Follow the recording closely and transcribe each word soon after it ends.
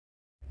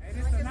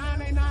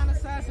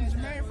is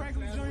Jermaine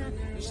Franklin Jr.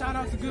 And shout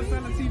out to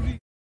Goodfella TV.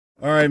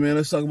 All right, man,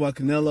 let's talk about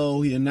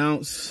Canelo. He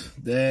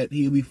announced that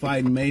he'll be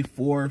fighting May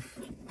 4th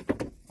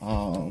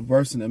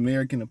versus an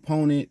American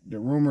opponent. The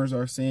rumors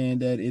are saying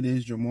that it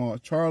is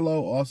Jermall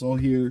Charlo. Also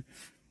here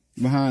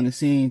behind the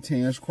scene,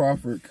 Terence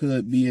Crawford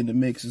could be in the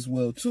mix as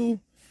well, too.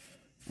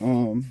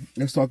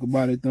 Let's talk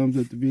about it. Thumbs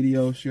up the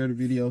video, share the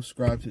video,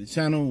 subscribe to the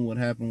channel. And what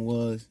happened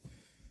was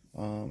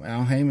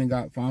Al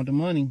Heyman found the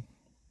money.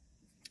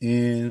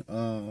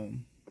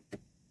 And,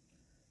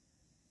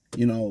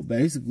 you know,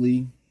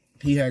 basically,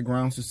 he had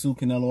grounds to sue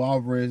Canelo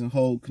Alvarez and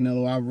hold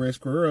Canelo Alvarez's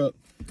career up.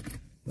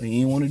 But he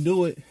didn't want to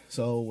do it.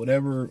 So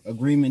whatever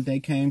agreement they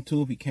came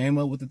to, if he came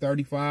up with the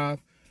 35,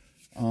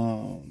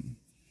 or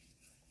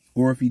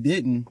if he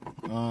didn't,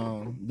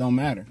 don't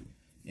matter.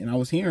 And I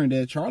was hearing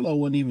that Charlo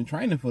wasn't even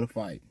training for the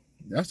fight.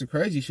 That's the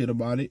crazy shit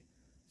about it.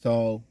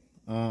 So,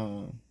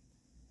 and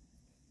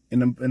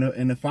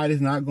the fight is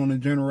not going to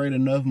generate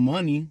enough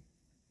money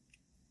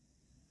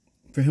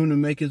for him to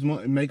make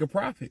a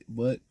profit.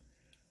 But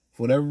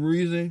for whatever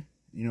reason,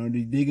 you know,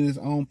 they dig in his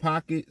own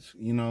pockets.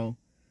 You know,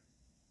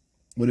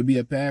 would it be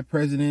a bad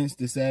precedence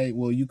to say,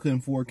 well, you couldn't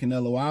afford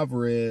Canelo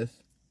Alvarez?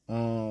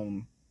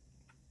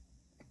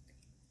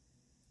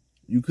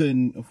 You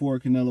couldn't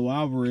afford Canelo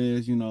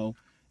Alvarez, you know,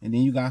 and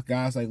then you got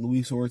guys like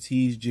Luis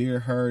Ortiz,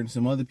 Jared Hurd, and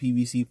some other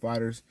PBC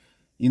fighters,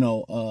 you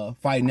know,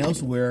 fighting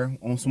elsewhere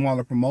on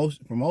smaller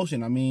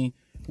promotion. I mean,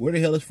 where the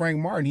hell is Frank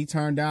Martin? He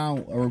turned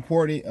down a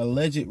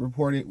alleged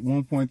reported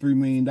 $1.3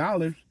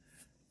 million.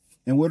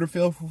 And where the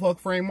fuck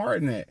Frank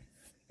Martin at?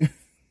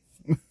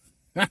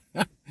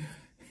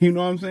 You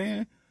know what I'm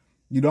saying?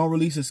 You don't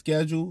release a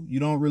schedule.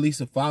 You don't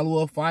release a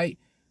follow-up fight.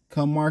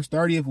 Come March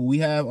 30th, we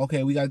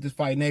got this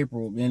fight in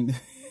April. And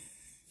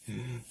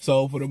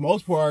so for the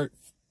most part,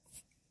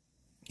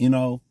 you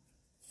know,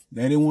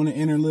 they didn't want to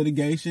enter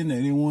litigation. They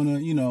didn't want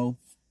to, you know,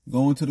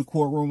 go into the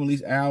courtroom. At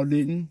least Al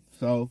didn't.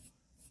 So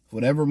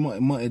whatever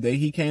money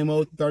he came out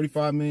with,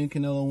 35 million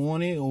Canelo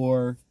wanted,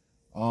 or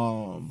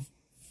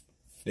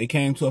they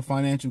came to a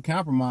financial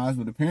compromise.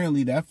 But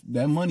apparently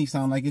that money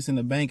sounds like it's in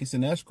the bank. It's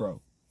in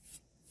escrow.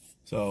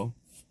 So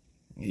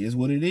it is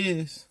what it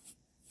is.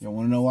 You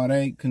want to know why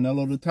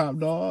Canelo the top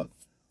dog?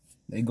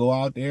 They go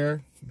out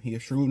there. He a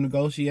shrewd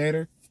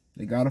negotiator.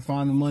 They got to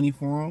find the money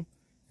for him.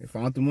 They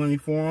found the money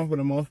for him for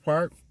the most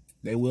part.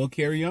 They will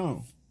carry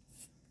on.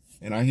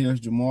 And I hear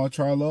it's Jermall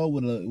Charlo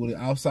with an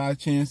outside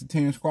chance of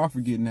Terence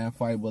Crawford getting that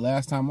fight. But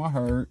last time I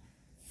heard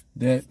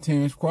that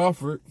Terence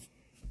Crawford,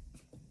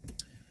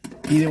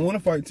 he didn't want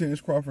to fight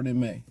Terence Crawford in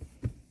May.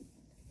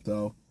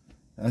 So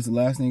that's the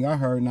last thing I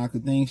heard. Now,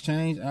 could things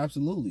change?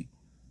 Absolutely.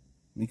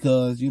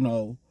 Because, you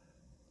know,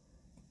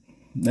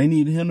 they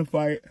needed him to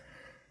fight.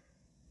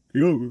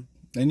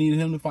 They needed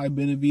him to fight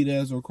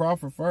Benavidez or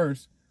Crawford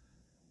first,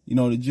 you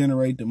know, to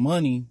generate the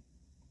money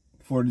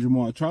for the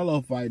Jermall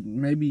Charlo fight.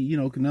 Maybe, you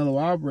know, Canelo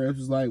Alvarez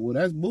was like, well,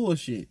 that's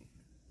bullshit.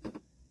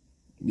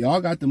 Y'all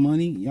got the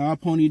money. Y'all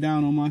pony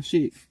down on my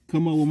shit.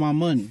 Come up with my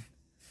money.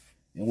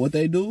 And what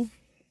they do?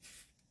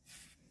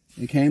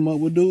 They came up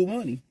with dude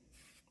money.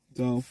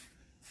 So,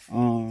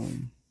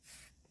 I'm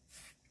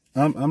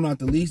not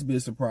the least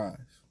bit surprised.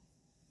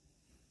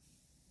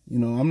 You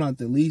know, I'm not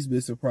the least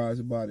bit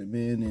surprised about it,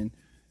 man.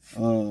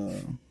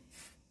 And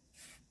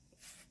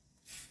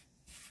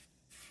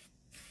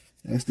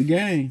that's the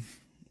game.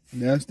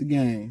 That's the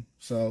game.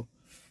 So,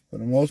 for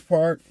the most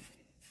part,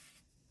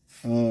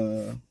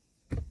 excuse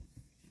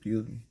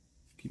me,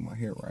 keep my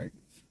hair right.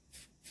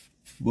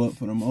 But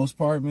for the most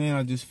part, man,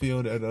 I just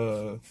feel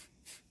that,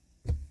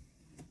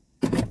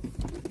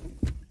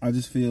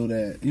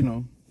 you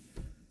know,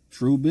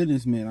 true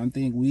businessman. I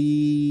think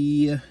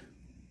we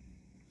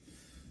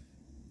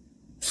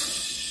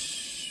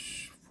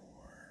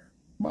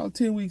about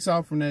 10 weeks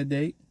out from that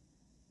date.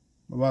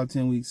 About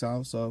 10 weeks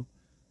out. So,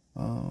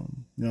 you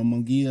know,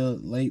 Munguia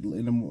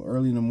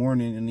early in the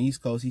morning in the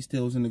East Coast, he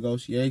still was in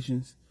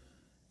negotiations,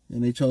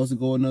 and they chose to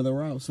go another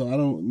route. So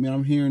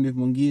I'm hearing if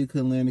Munguia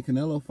couldn't land the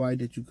Canelo fight,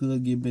 that you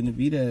could get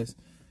Benavidez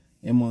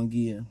and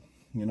Munguia.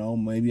 You know,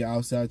 maybe an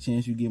outside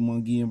chance you get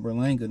Munguia and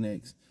Berlanga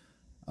next.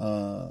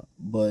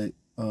 But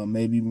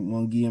maybe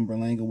Munguia and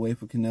Berlanga wait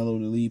for Canelo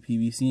to leave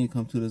PBC and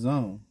come to the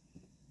zone.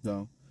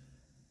 So,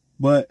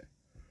 but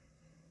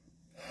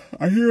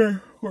I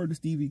hear, according to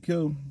Stevie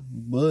Kill,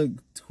 Bud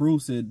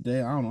Cruz said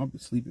I don't know, I've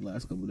been sleeping the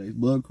last couple of days.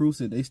 Bud Cruz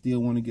said they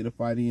still want to get a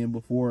fight in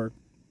before,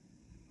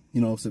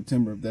 you know,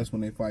 September, if that's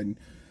when they're fighting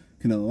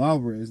Canelo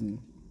Alvarez.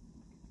 And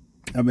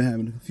I've been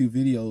having a few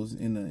videos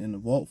in the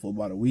vault for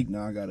about a week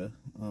now. I gotta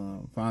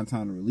find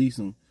time to release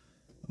them.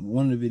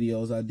 One of the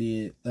videos I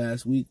did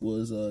last week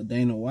was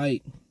Dana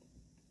White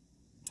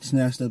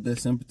snatched up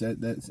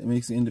that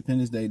makes the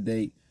Independence Day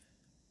date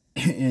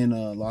in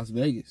Las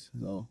Vegas.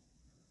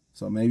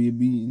 So maybe it'd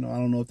be, you know, I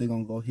don't know if they're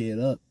gonna go head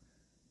up,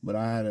 but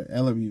I had an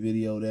Ellery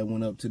video that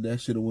went up should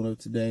have went up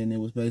today, and it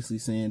was basically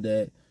saying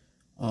that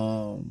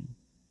that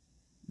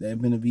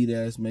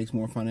Benavidez makes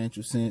more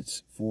financial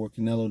sense for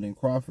Canelo than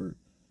Crawford.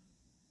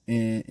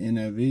 And in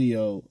that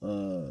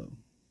video,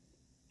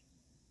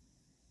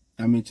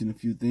 I mentioned a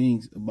few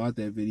things about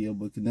that video,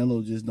 but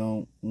Canelo just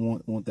don't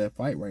want that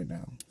fight right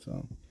now.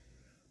 So,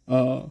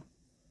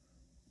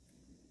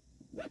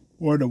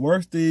 one of the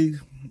worst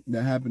things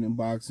that happened in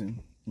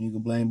boxing, and you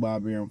can blame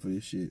Bob Arum for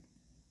this shit.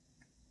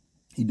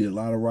 He did a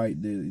lot of right,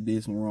 he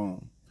did some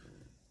wrong.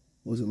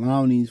 Was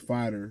allowing these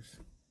fighters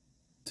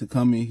to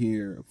come in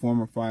here,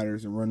 former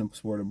fighters, and run the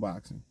sport of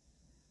boxing.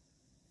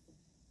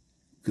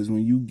 Because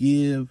when you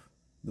give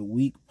the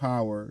weak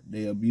power,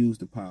 they abuse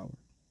the power,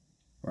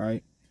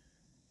 right?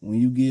 When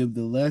you give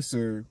the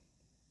lesser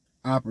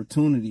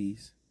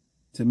opportunities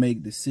to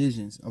make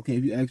decisions. Okay,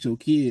 if you ask your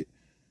kid,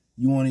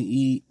 you want to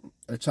eat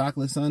a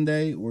chocolate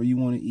sundae or you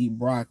want to eat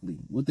broccoli,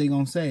 what they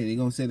going to say? They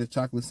going to say the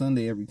chocolate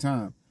sundae every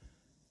time.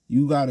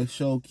 You got to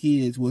show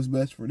kids what's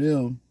best for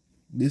them.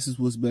 This is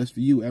what's best for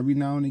you. Every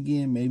now and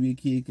again, maybe a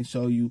kid can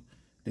show you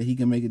that he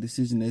can make a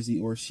decision as he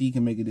or she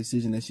can make a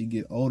decision as she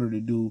get older to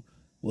do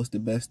what's the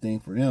best thing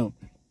for them.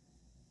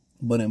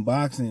 But in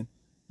boxing,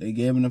 they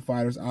giving the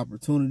fighters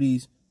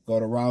opportunities, go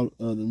the route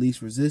of the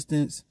least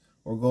resistance,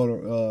 or go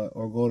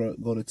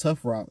to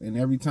tough route. And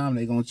every time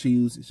they gonna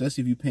choose,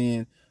 especially if you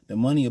paying the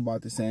money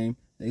about the same,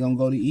 they gonna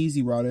go the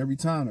easy route every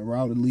time, the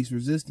route of least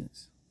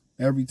resistance.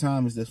 Every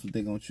time is that's what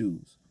they gonna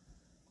choose.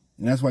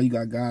 And that's why you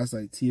got guys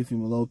like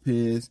Teofimo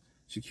Lopez,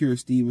 Shakur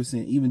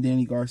Stevenson, even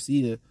Danny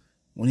Garcia,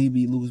 when he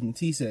beat Lucas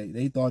Matisse,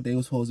 they thought they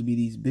were supposed to be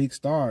these big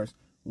stars.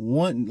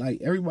 Like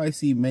everybody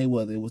see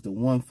Mayweather, it was the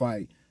one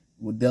fight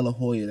with De La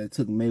Hoya that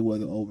took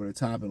Mayweather over the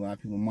top in a lot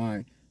of people's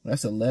mind.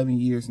 That's 11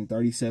 years and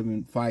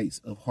 37 fights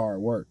of hard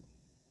work.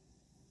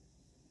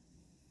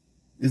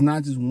 It's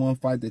not just one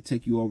fight that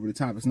take you over the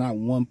top. It's not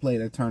one play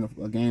that turn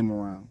a game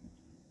around.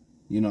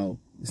 You know,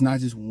 it's not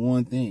just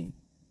one thing.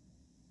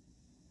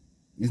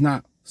 It's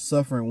not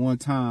suffering one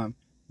time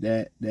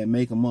that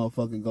make a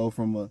motherfucker go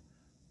from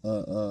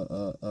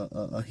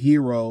a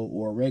hero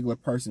or a regular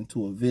person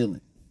to a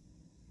villain.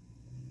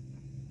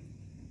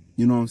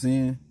 You know what I'm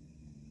saying?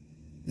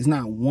 It's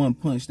not one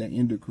punch that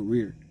end a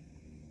career.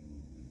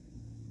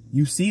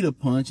 You see the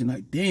punch and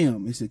like,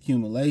 damn, it's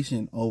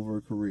accumulation over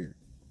a career.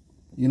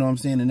 You know what I'm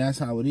saying? And that's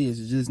how it is.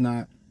 It's just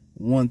not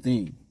one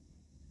thing.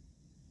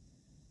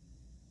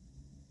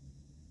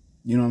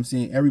 You know what I'm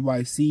saying?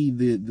 Everybody see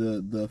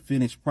the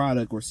finished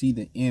product or see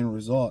the end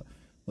result,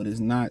 but it's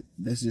not,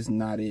 that's just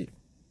not it.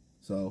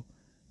 So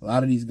a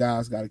lot of these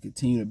guys got to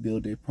continue to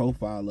build their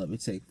profile up.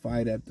 It take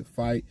fight after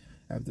fight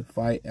after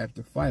fight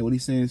after fight. What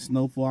he's saying,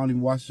 Snowfall, I don't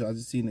even watch it. I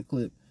just seen the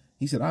clip.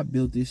 He said, I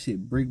built this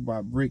shit brick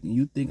by brick, and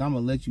you think I'm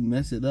going to let you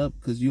mess it up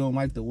because you don't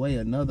like the way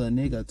another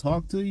nigga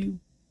talk to you?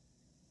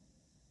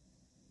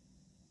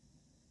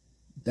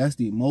 That's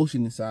the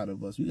emotion inside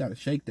of us. We got to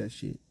shake that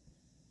shit.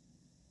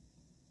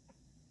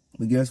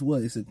 But guess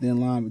what? It's a thin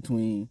line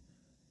between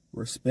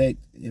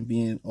respect and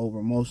being over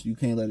emotional. You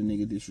can't let a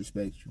nigga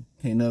disrespect you.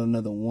 Can't let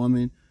another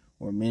woman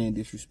or man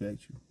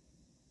disrespect you.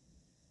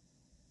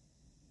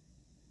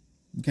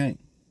 You can't.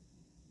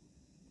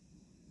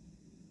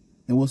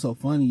 And what's so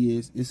funny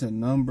is it's a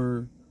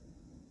number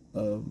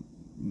of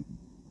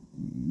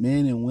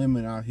men and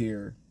women out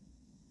here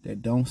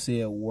that don't say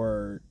a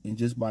word, and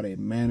just by their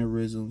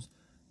mannerisms,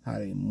 how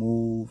they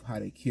move, how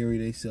they carry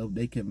themselves,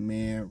 they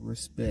command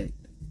respect.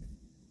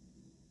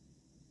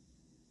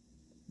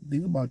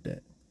 Think about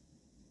that.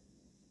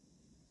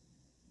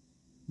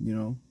 You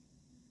know,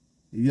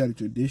 if you got a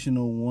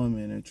traditional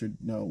woman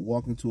and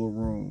walk into a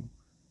room,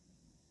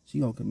 she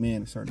gonna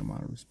command a certain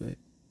amount of respect.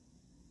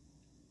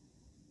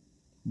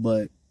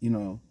 But, you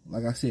know,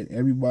 like I said,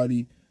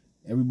 everybody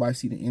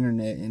see the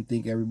internet and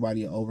think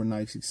everybody an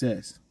overnight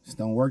success. It just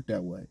don't work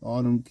that way.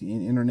 All them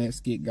internet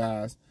skit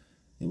guys,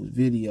 it was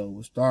video, it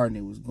was starting,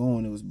 it was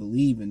going, it was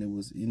believing, it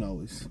was, you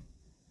know, it's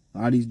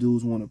all these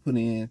dudes want to put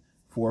in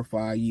 4 or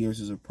 5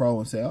 years as a pro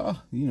and say, oh,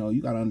 you know,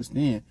 you got to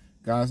understand,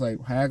 guys like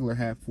Hagler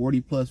had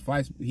 40 plus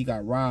fights. He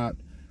got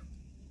robbed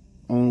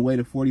on the way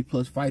to 40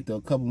 plus fight, though,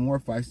 a couple more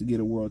fights to get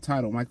a world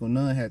title. Michael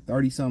Nunn had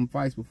 30 something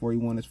fights before he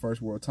won his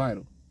first world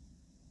title.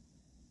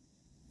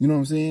 You know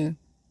what I'm saying?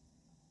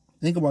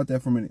 Think about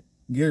that for a minute.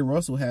 Gary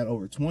Russell had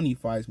over 20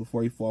 fights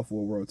before he fought for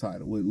a world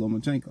title with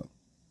Lomachenko.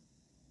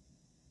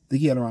 I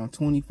think he had around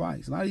 20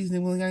 fights. A lot of these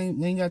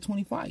niggas ain't got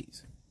 20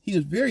 fights. He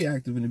was very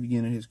active in the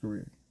beginning of his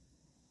career.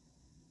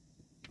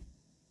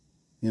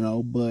 You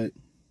know, but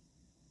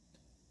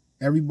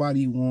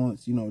everybody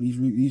wants, you know,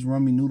 these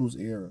rummy noodles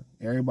era.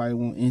 Everybody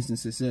want instant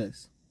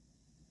success.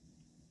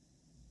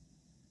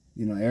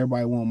 You know,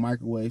 everybody want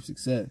microwave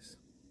success.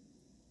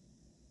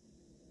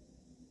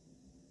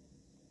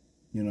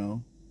 You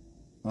know,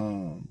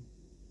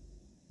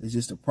 it's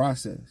just a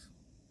process.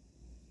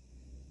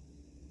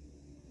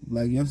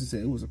 Like Youngster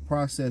said, it was a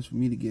process for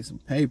me to get some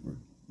paper.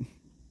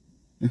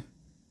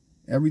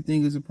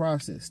 Everything is a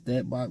process.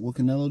 Step by what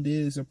Canelo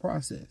did is a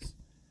process.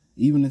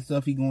 Even the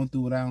stuff he going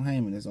through with Al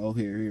Heyman is, oh,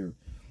 here.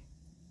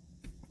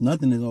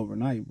 Nothing is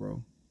overnight,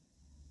 bro.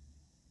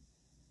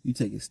 You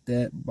take it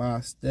step by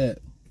step.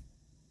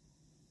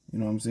 You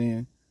know what I'm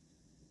saying?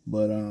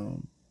 But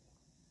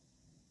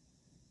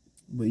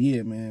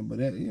yeah, man. But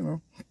that, you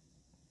know,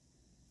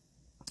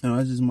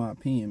 that's just my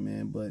opinion,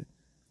 man. But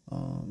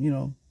you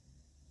know,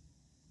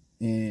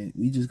 and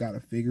we just got to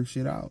figure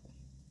shit out.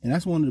 And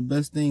that's one of the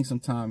best things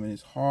sometimes, and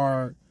it's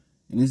hard,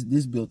 and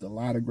this built a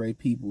lot of great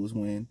people, is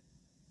when,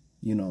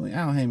 you know, and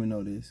Al Heyman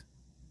know this,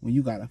 when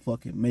you got to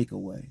fucking make a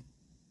way.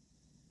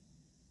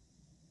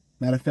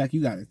 Matter of fact,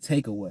 you got to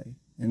take away,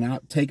 and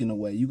not taking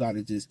away. You got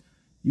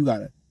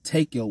to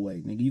take your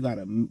way, nigga.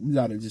 You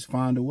got to just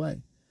find a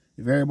way.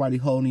 If everybody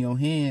holding your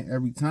hand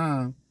every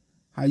time,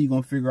 how you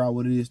going to figure out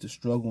what it is to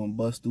struggle and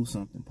bust through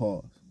something?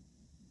 Pause.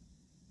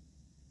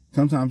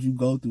 Sometimes you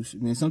go through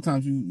shit, man.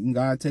 Sometimes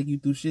God take you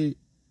through shit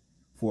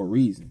for a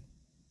reason.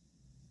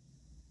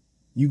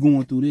 You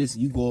going through this,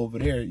 you go over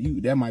there,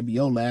 that might be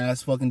your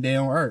last fucking day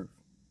on earth.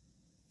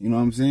 You know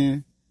what I'm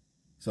saying?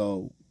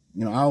 So,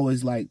 you know, I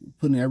always like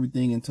putting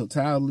everything in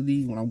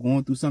totality when I'm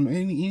going through something,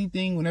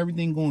 anything, when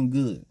everything going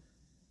good.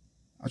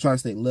 I try to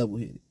stay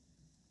level-headed.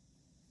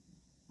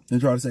 And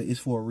try to say it's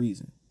for a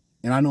reason.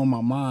 And I know in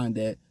my mind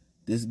that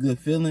this good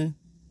feeling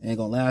ain't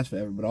gonna last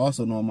forever, but I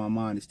also know in my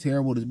mind it's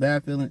terrible, this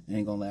bad feeling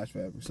ain't gonna last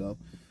forever. So,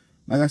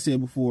 like I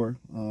said before,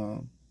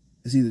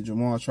 it's either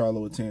Jermall, Charlo,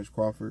 or Terence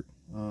Crawford.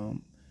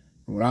 From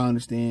what I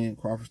understand,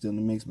 Crawford's still in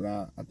the mix, but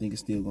I think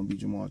it's still gonna be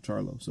Jermall,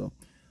 Charlo. So,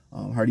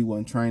 heard he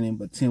wasn't training,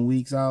 but 10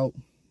 weeks out,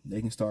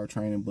 they can start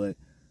training, but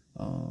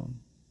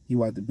he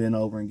about to bend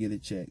over and get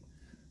it checked.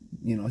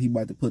 You know, he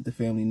about to put the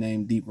family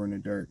name deeper in the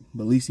dirt,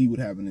 but at least he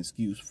would have an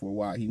excuse for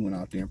why he went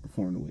out there and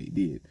performed the way he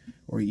did,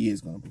 or he is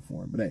going to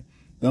perform. But hey,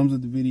 thumbs up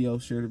the video,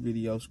 share the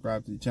video,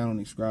 subscribe to the channel.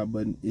 The subscribe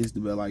button is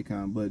the bell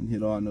icon button.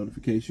 Hit all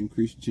notifications,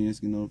 increase your chance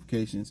to get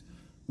notifications.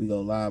 We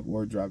go live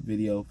or drop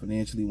video.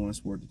 Financially, want to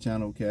support the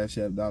channel? Cash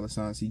App, $,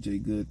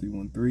 CJ Good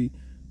 313,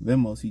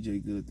 Venmo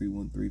CJ Good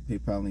 313,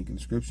 PayPal link in the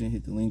description.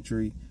 Hit the link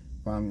tree.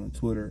 Find me on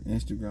Twitter,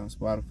 Instagram,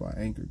 Spotify,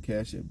 Anchor,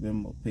 Cash App,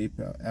 Venmo,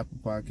 PayPal, Apple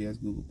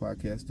Podcasts, Google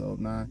Podcasts, the whole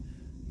 9.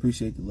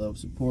 Appreciate the love,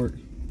 support.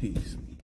 Peace.